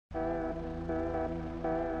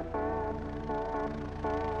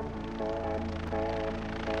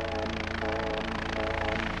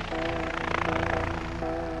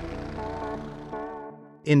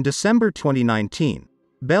In December 2019,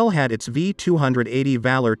 Bell had its V-280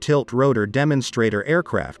 Valor tilt-rotor demonstrator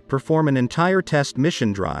aircraft perform an entire test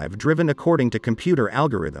mission drive driven according to computer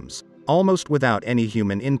algorithms, almost without any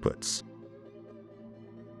human inputs.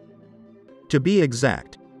 To be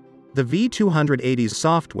exact, the V-280's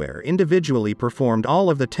software individually performed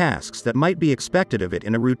all of the tasks that might be expected of it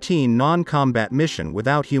in a routine non-combat mission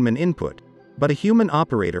without human input, but a human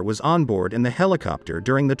operator was on board in the helicopter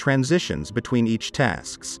during the transitions between each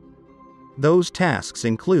tasks. Those tasks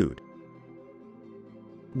include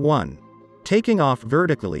 1. Taking off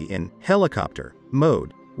vertically in helicopter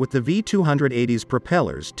mode, with the V-280's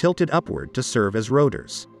propellers tilted upward to serve as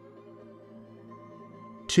rotors.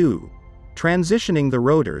 2. Transitioning the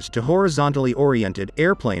rotors to horizontally oriented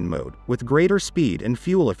airplane mode with greater speed and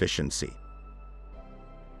fuel efficiency.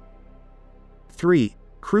 3.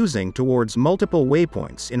 Cruising towards multiple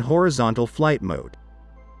waypoints in horizontal flight mode.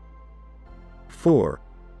 4.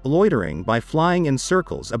 Loitering by flying in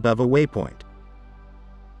circles above a waypoint.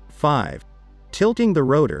 5. Tilting the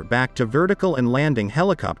rotor back to vertical and landing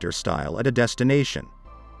helicopter style at a destination.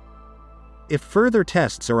 If further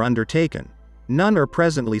tests are undertaken, none are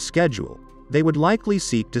presently scheduled, they would likely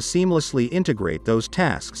seek to seamlessly integrate those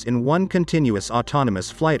tasks in one continuous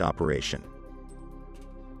autonomous flight operation.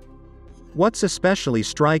 What's especially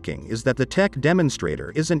striking is that the tech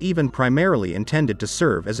demonstrator isn't even primarily intended to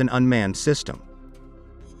serve as an unmanned system.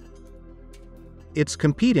 It's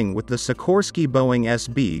competing with the Sikorsky-Boeing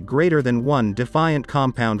SB-1 Defiant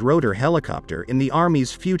compound rotor helicopter in the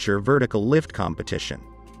Army's future vertical lift competition.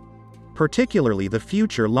 Particularly the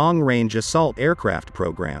Future Long-Range Assault Aircraft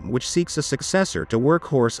program, which seeks a successor to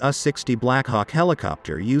Workhorse U-60 Black Hawk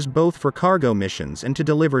helicopter used both for cargo missions and to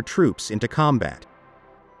deliver troops into combat.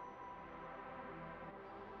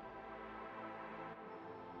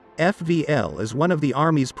 FVL is one of the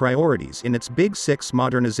Army's priorities in its Big Six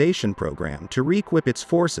modernization program to re-equip its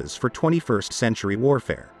forces for 21st century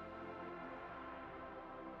warfare.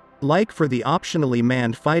 Like for the optionally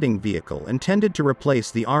manned fighting vehicle intended to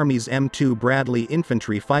replace the Army's M2 Bradley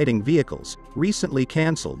infantry fighting vehicles, recently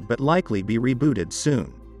cancelled but likely be rebooted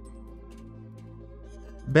soon.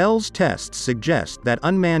 Bell's tests suggest that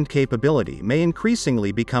unmanned capability may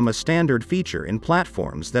increasingly become a standard feature in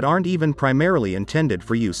platforms that aren't even primarily intended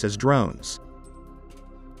for use as drones.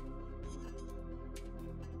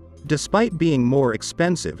 Despite being more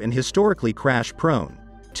expensive and historically crash-prone,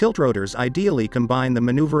 tiltrotors ideally combine the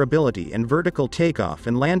maneuverability and vertical takeoff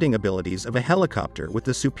and landing abilities of a helicopter with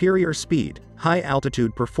the superior speed,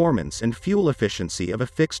 high-altitude performance and fuel efficiency of a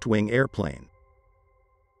fixed-wing airplane.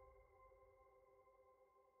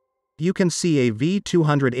 You can see a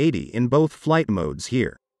V-280 in both flight modes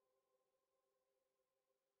here.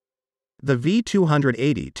 The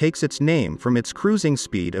V-280 takes its name from its cruising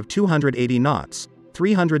speed of 280 knots,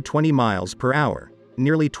 320 miles per hour,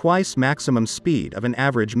 nearly twice maximum speed of an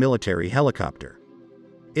average military helicopter.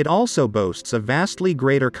 It also boasts a vastly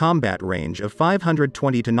greater combat range of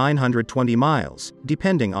 520 to 920 miles,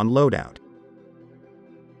 depending on loadout.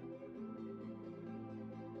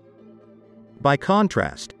 By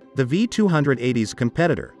contrast, the V-280's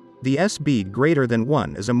competitor, the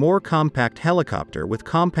SB-1, is a more compact helicopter with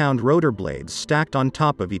compound rotor blades stacked on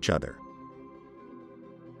top of each other.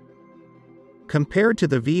 Compared to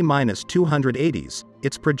the V-280s,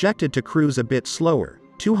 it's projected to cruise a bit slower,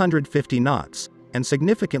 250 knots, and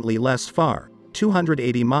significantly less far,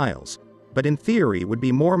 280 miles, but in theory would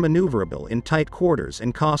be more maneuverable in tight quarters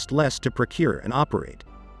and cost less to procure and operate.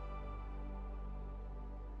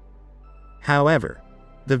 However,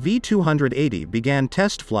 the V-280 began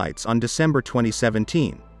test flights on December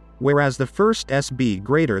 2017, whereas the first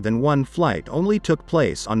SB-1 flight only took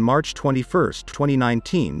place on March 21,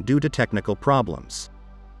 2019 due to technical problems.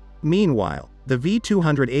 Meanwhile, the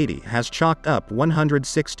V-280 has chalked up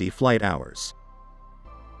 160 flight hours.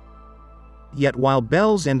 Yet while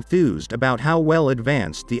Bell's enthused about how well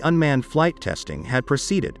advanced the unmanned flight testing had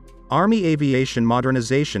proceeded, Army Aviation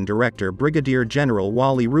Modernization Director Brigadier General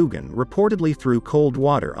Wally Rugen reportedly threw cold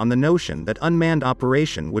water on the notion that unmanned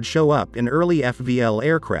operation would show up in early FVL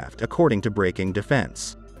aircraft, according to Breaking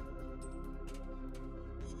Defense.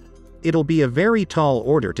 "It'll be a very tall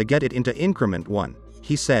order to get it into Increment 1,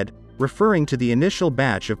 he said, referring to the initial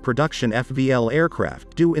batch of production FVL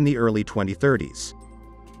aircraft due in the early 2030s.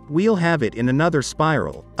 "We'll have it in another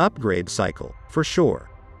spiral, upgrade cycle, for sure.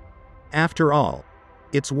 After all,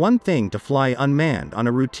 it's one thing to fly unmanned on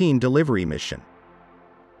a routine delivery mission.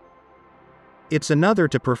 It's another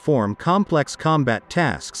to perform complex combat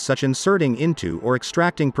tasks such as inserting into or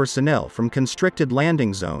extracting personnel from constricted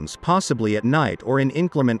landing zones, possibly at night or in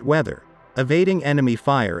inclement weather, evading enemy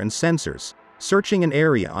fire and sensors, searching an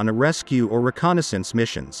area on a rescue or reconnaissance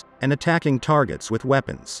missions, and attacking targets with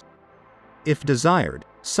weapons. If desired,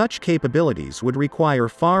 such capabilities would require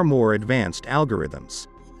far more advanced algorithms.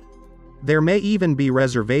 There may even be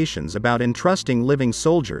reservations about entrusting living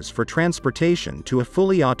soldiers for transportation to a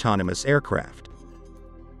fully autonomous aircraft.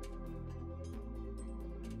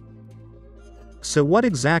 So what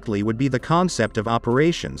exactly would be the concept of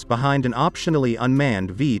operations behind an optionally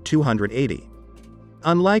unmanned V-280?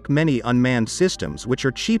 Unlike many unmanned systems which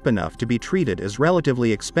are cheap enough to be treated as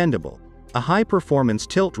relatively expendable, a high-performance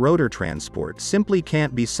tilt rotor transport simply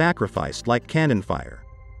can't be sacrificed like cannon fire.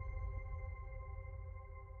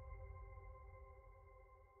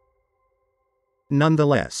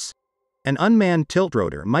 Nonetheless, an unmanned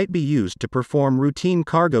tiltrotor might be used to perform routine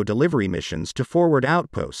cargo delivery missions to forward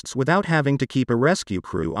outposts without having to keep a rescue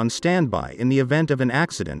crew on standby in the event of an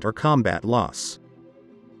accident or combat loss.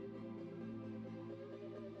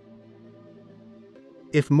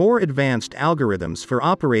 If more advanced algorithms for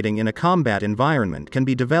operating in a combat environment can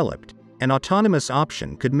be developed, an autonomous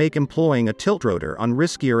option could make employing a tiltrotor on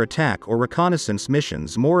riskier attack or reconnaissance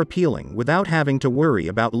missions more appealing without having to worry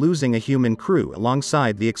about losing a human crew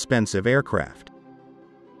alongside the expensive aircraft.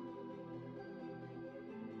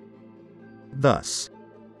 Thus,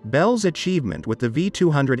 Bell's achievement with the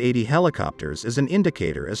V-280 helicopters is an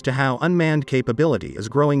indicator as to how unmanned capability is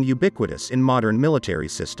growing ubiquitous in modern military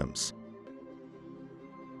systems.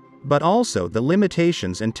 But also the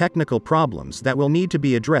limitations and technical problems that will need to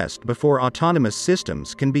be addressed before autonomous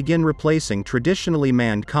systems can begin replacing traditionally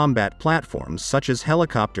manned combat platforms such as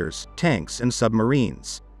helicopters, tanks, and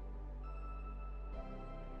submarines.